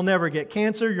 You'll never get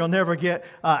cancer. You'll never get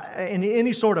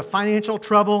any sort of financial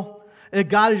trouble.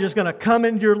 God is just going to come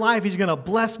into your life. He's going to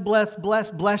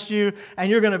bless you, and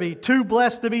you're going to be too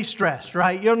blessed to be stressed,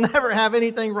 right? You'll never have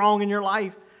anything wrong in your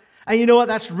life. And you know what?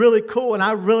 That's really cool, and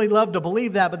I really love to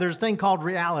believe that, but there's a thing called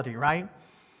reality, right?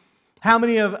 How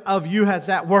many of you has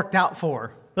that worked out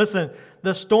for? Listen,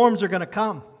 the storms are going to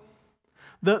come.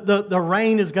 The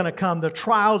rain is going to come. The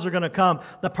trials are going to come.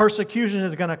 The persecution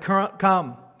is going to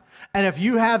come. And if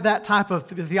you have that type of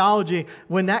theology,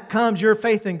 when that comes, your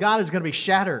faith in God is going to be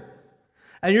shattered.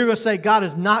 And you're going to say, God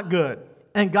is not good,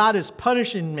 and God is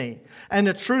punishing me. And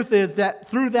the truth is that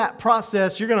through that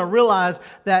process, you're going to realize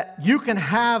that you can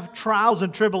have trials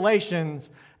and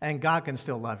tribulations, and God can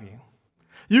still love you.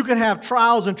 You can have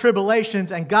trials and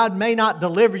tribulations, and God may not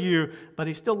deliver you, but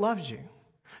He still loves you.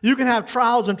 You can have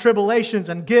trials and tribulations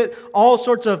and get all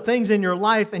sorts of things in your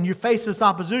life, and you face this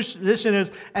opposition,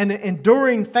 and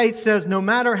enduring faith says, no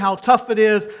matter how tough it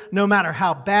is, no matter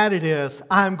how bad it is,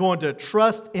 I'm going to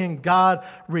trust in God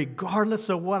regardless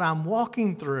of what I'm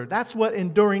walking through. That's what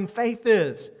enduring faith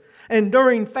is.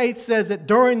 Enduring faith says that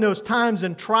during those times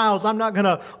and trials, I'm not going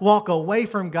to walk away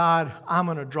from God. I'm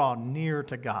going to draw near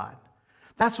to God.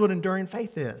 That's what enduring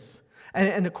faith is.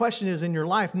 And the question is in your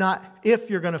life, not if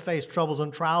you're going to face troubles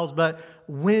and trials, but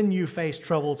when you face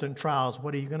troubles and trials,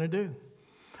 what are you going to do?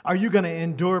 Are you going to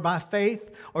endure by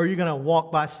faith, or are you going to walk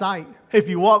by sight? If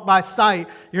you walk by sight,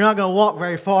 you're not going to walk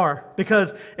very far,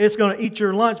 because it's going to eat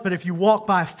your lunch. But if you walk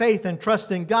by faith and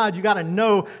trust in God, you got to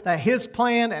know that His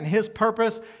plan and His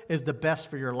purpose is the best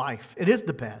for your life. It is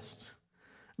the best.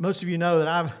 Most of you know that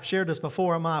I've shared this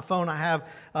before on my phone. I have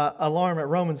an alarm at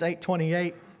Romans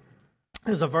 8:28.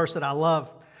 There's a verse that I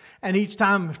love. And each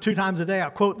time, 2 times a day,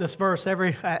 I quote this verse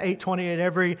at 8:28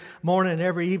 every morning and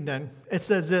every evening. It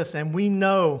says this, and we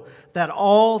know that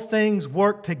all things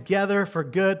work together for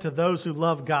good to those who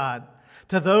love God,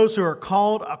 to those who are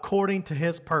called according to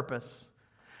His purpose.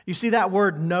 You see that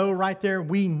word know right there?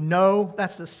 We know,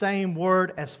 that's the same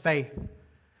word as faith.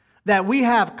 That we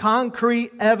have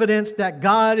concrete evidence that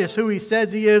God is who He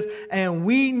says He is, and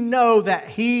we know that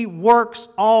He works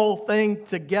all things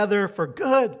together for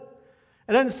good.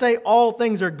 It doesn't say all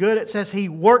things are good, it says He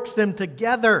works them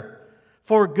together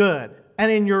for good.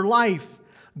 And in your life,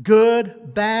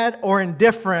 good, bad, or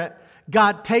indifferent,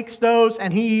 God takes those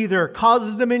and He either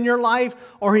causes them in your life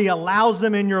or He allows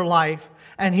them in your life,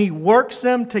 and He works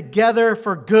them together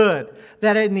for good.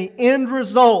 That in the end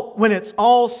result, when it's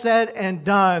all said and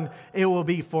done, it will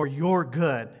be for your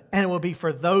good. And it will be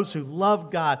for those who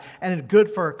love God, and it's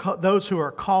good for those who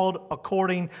are called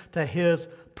according to His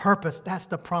purpose. That's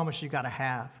the promise you got to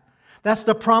have. That's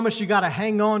the promise you got to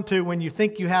hang on to when you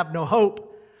think you have no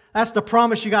hope. That's the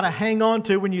promise you got to hang on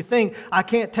to when you think, I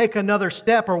can't take another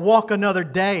step or walk another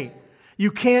day.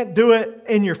 You can't do it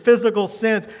in your physical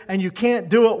sense, and you can't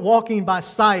do it walking by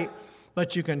sight,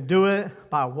 but you can do it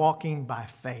by walking by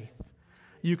faith.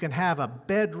 You can have a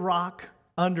bedrock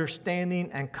understanding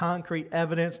and concrete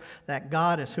evidence that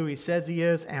God is who He says He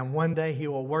is, and one day He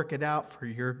will work it out for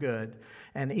your good.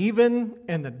 And even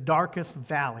in the darkest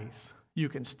valleys, you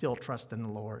can still trust in the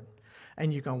Lord.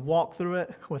 And you can walk through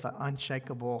it with an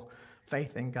unshakable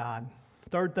faith in God.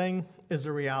 Third thing is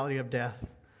the reality of death.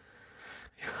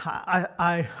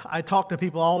 I talk to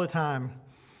people all the time,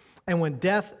 and when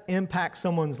death impacts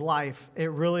someone's life,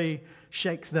 it really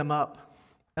shakes them up.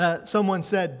 Someone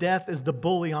said death is the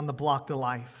bully on the block to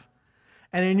life.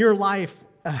 And in your life,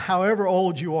 however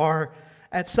old you are,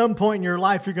 at some point in your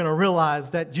life, you're going to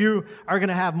realize that you are going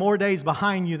to have more days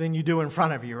behind you than you do in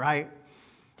front of you, right?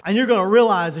 And you're going to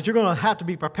realize that you're going to have to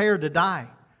be prepared to die.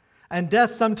 And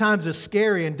death sometimes is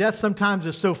scary, and death sometimes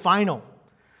is so final.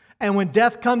 And when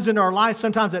death comes into our life,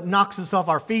 sometimes it knocks us off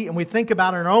our feet, and we think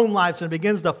about it in our own lives, and it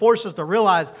begins to force us to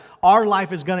realize our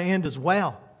life is going to end as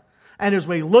well. And as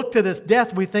we look to this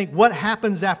death, we think, what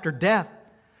happens after death?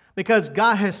 Because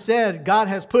God has said, God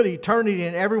has put eternity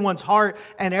in everyone's heart,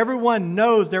 and everyone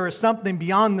knows there is something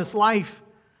beyond this life.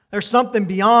 There's something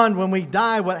beyond when we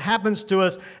die, what happens to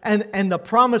us. And the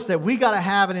promise that we got to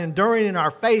have and enduring in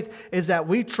our faith is that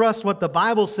we trust what the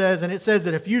Bible says. And it says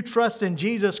that if you trust in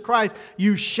Jesus Christ,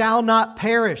 you shall not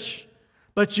perish,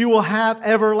 but you will have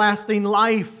everlasting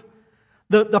life.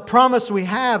 The promise we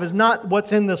have is not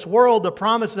what's in this world. The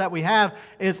promise that we have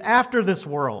is after this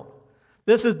world.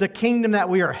 This is the kingdom that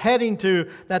we are heading to,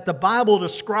 that the Bible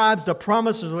describes the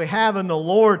promises we have in the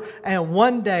Lord. And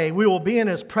one day we will be in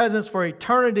His presence for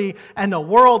eternity. And the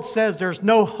world says there's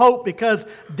no hope because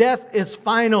death is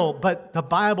final. But the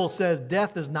Bible says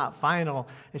death is not final.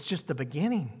 It's just the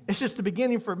beginning. It's just the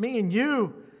beginning for me and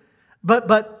you.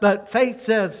 But faith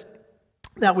says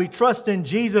that we trust in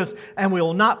Jesus and we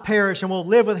will not perish and we'll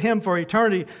live with Him for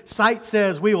eternity. Sight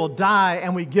says we will die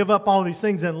and we give up all these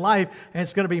things in life and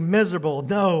it's going to be miserable.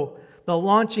 No, the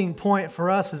launching point for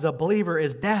us as a believer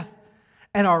is death.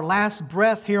 And our last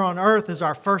breath here on earth is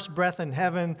our first breath in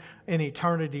heaven in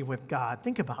eternity with God.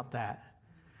 Think about that.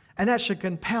 And that should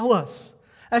compel us.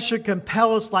 That should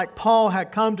compel us like Paul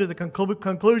had come to the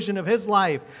conclusion of his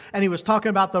life. And he was talking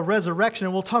about the resurrection.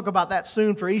 And we'll talk about that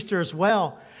soon for Easter as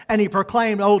well. And he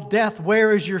proclaimed, "O death,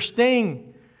 where is your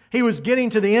sting?" He was getting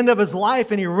to the end of his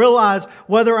life and he realized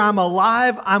whether I'm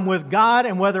alive, I'm with God.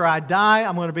 And whether I die,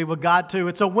 I'm going to be with God too.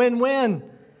 It's a win-win.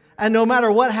 And no matter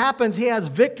what happens, he has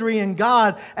victory in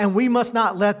God. And we must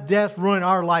not let death ruin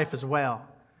our life as well.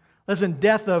 Listen,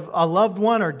 death of a loved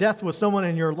one or death with someone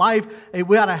in your life, we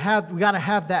got to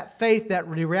have that faith that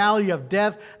the reality of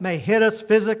death may hit us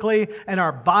physically and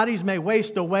our bodies may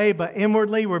waste away, but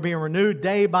inwardly we're being renewed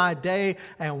day by day.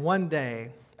 And one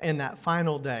day, in that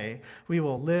final day, we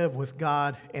will live with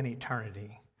God in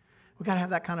eternity. We've got to have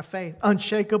that kind of faith,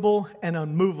 unshakable and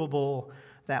unmovable,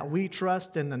 that we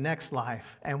trust in the next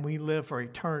life and we live for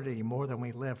eternity more than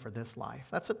we live for this life.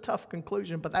 That's a tough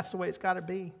conclusion, but that's the way it's got to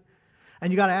be.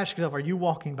 And you got to ask yourself, are you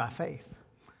walking by faith?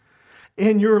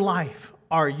 In your life,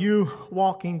 are you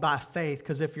walking by faith?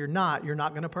 Because if you're not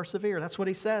going to persevere. That's what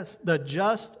he says. The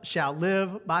just shall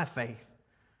live by faith.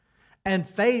 And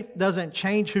faith doesn't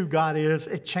change who God is.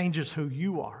 It changes who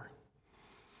you are.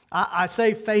 I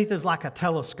say faith is like a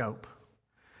telescope.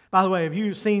 By the way, have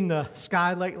you seen the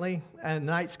sky lately, and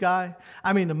the night sky?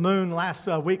 I mean, the moon last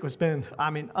week has been,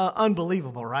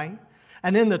 unbelievable, right?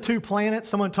 And then the two planets,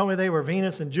 someone told me they were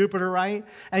Venus and Jupiter, right?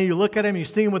 And you look at them, you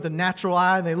see them with the natural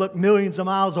eye, and they look millions of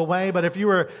miles away. But if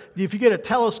you get a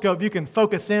telescope, you can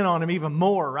focus in on them even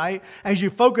more, right? As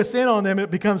you focus in on them, it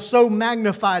becomes so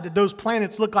magnified that those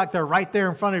planets look like they're right there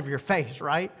in front of your face,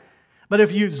 right? But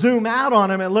if you zoom out on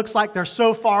them, it looks like they're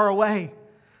so far away.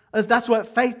 That's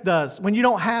what faith does. When you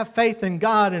don't have faith in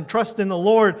God and trust in the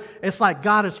Lord, it's like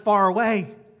God is far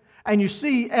away. And you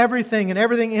see everything, and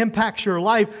everything impacts your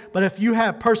life. But if you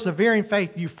have persevering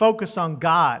faith, you focus on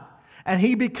God. And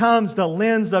He becomes the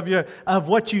lens of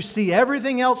what you see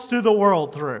everything else through the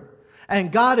world through.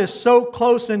 And God is so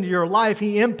close into your life,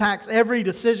 He impacts every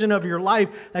decision of your life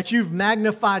that you've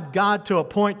magnified God to a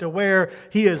point to where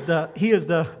He is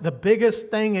the biggest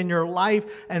thing in your life.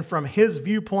 And from His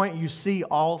viewpoint, you see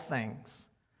all things.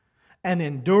 And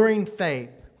enduring faith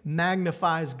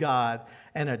magnifies God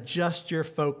and adjust your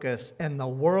focus, and the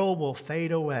world will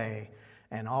fade away,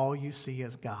 and all you see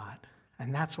is God.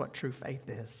 And that's what true faith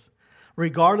is.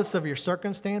 Regardless of your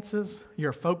circumstances,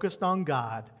 you're focused on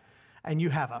God, and you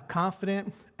have a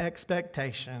confident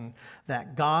expectation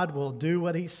that God will do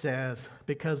what He says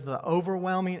because of the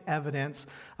overwhelming evidence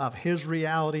of His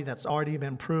reality that's already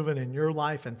been proven in your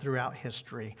life and throughout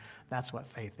history. That's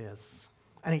what faith is.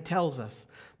 And He tells us,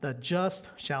 the just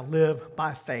shall live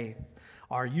by faith.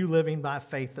 Are you living by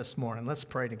faith this morning? Let's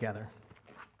pray together.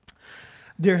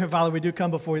 Dear Heavenly Father, we do come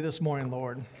before you this morning,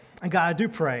 Lord. And God, I do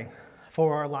pray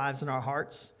for our lives and our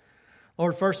hearts.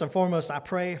 Lord, first and foremost, I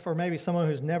pray for maybe someone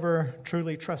who's never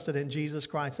truly trusted in Jesus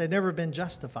Christ. They've never been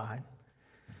justified.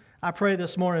 I pray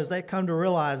this morning as they come to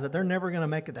realize that they're never going to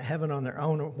make it to heaven on their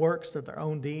own works or their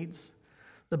own deeds.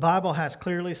 The Bible has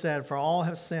clearly said, for all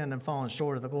have sinned and fallen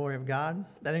short of the glory of God.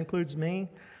 That includes me.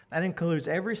 That includes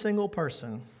every single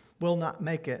person will not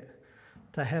make it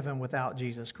to heaven without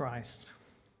Jesus Christ.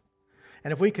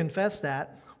 And if we confess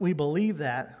that, we believe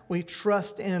that, we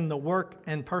trust in the work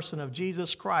and person of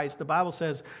Jesus Christ, the Bible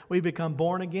says we become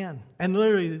born again. And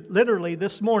literally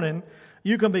this morning,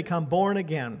 you can become born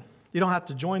again. You don't have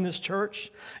to join this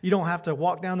church. You don't have to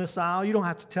walk down this aisle. You don't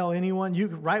have to tell anyone. You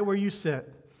right where you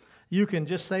sit, you can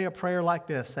just say a prayer like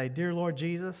this. Say, "Dear Lord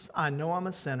Jesus, I know I'm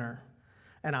a sinner,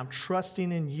 and I'm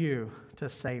trusting in you to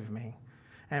save me.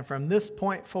 And from this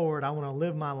point forward, I want to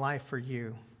live my life for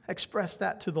you." Express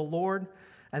that to the Lord,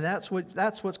 and that's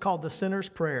what's called the sinner's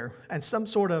prayer. And some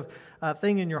sort of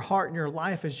thing in your heart and your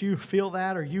life, as you feel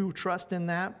that or you trust in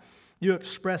that, you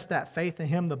express that faith in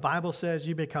Him. The Bible says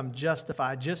you become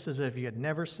justified just as if you had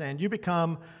never sinned. You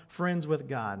become friends with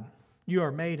God. You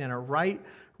are made in a right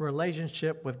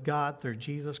relationship with God through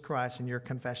Jesus Christ and your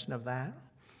confession of that.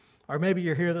 Or maybe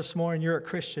you're here this morning, you're a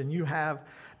Christian. You have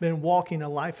been walking a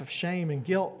life of shame and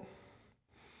guilt,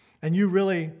 and you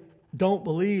really don't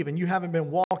believe, and you haven't been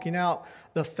walking out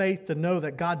the faith to know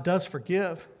that God does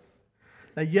forgive.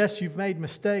 That yes, you've made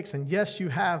mistakes, and yes, you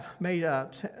have made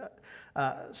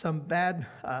some bad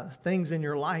things in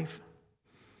your life.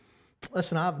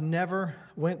 Listen, I've never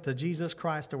went to Jesus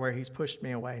Christ to where He's pushed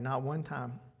me away, not one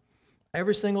time.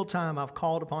 Every single time I've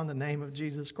called upon the name of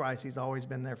Jesus Christ, He's always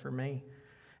been there for me.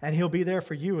 And He'll be there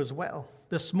for you as well.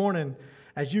 This morning,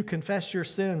 as you confess your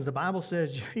sins, the Bible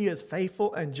says He is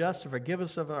faithful and just to forgive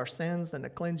us of our sins and to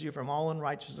cleanse you from all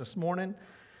unrighteousness. This morning,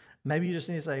 maybe you just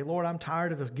need to say, "Lord, I'm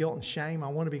tired of this guilt and shame. I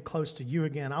want to be close to you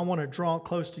again. I want to draw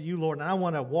close to you, Lord, and I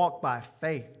want to walk by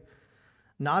faith,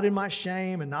 not in my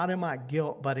shame and not in my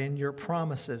guilt, but in your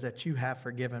promises that you have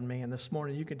forgiven me." And this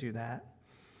morning, you can do that.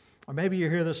 Or maybe you're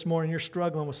here this morning, you're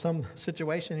struggling with some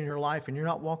situation in your life, and you're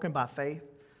not walking by faith.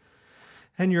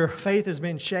 And your faith has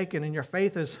been shaken, and your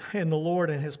faith is in the Lord,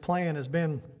 and His plan has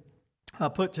been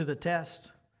put to the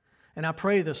test. And I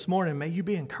pray this morning, may you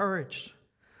be encouraged.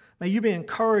 May you be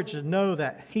encouraged to know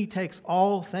that He takes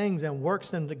all things and works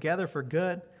them together for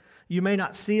good. You may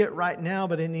not see it right now,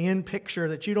 but in the end picture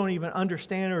that you don't even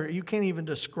understand or you can't even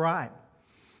describe,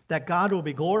 that God will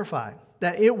be glorified,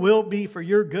 that it will be for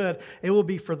your good. It will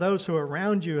be for those who are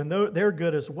around you and their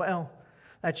good as well,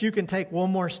 that you can take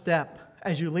one more step.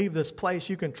 As you leave this place,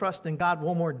 you can trust in God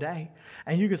one more day.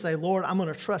 And you can say, "Lord, I'm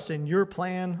going to trust in your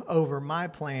plan over my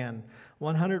plan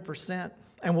 100%.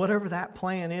 And whatever that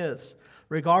plan is,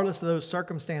 regardless of those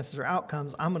circumstances or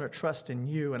outcomes, I'm going to trust in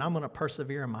you and I'm going to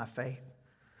persevere in my faith."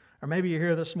 Or maybe you're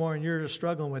here this morning, you're just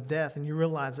struggling with death and you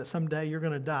realize that someday you're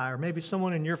going to die. Or maybe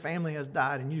someone in your family has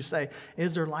died and you say,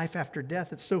 "Is there life after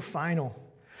death?" It's so final.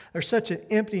 There's such an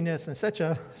emptiness and such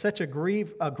a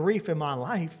grief in my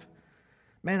life.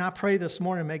 Man, I pray this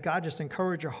morning, may God just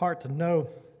encourage your heart to know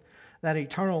that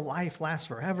eternal life lasts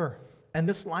forever. And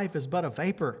this life is but a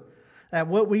vapor. That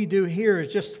what we do here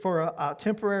is just for a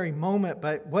temporary moment,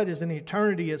 but what is in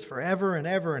eternity is forever and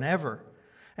ever and ever.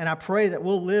 And I pray that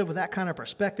we'll live with that kind of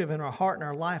perspective in our heart and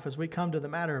our life as we come to the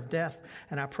matter of death.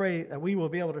 And I pray that we will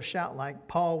be able to shout like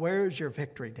Paul, "Where is your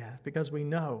victory, death?" Because we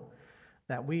know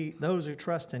that those who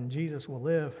trust in Jesus will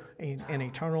live in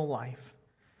eternal life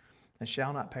and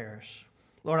shall not perish.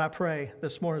 Lord, I pray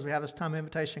this morning as we have this time of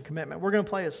invitation commitment, we're going to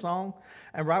play a song.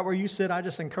 And right where you sit, I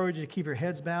just encourage you to keep your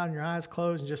heads bowed and your eyes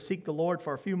closed and just seek the Lord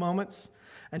for a few moments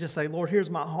and just say, "Lord,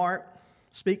 here's my heart.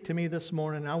 Speak to me this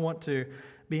morning. I want to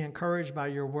be encouraged by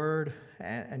your word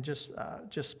and just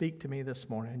speak to me this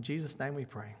morning." In Jesus' name we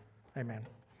pray. Amen.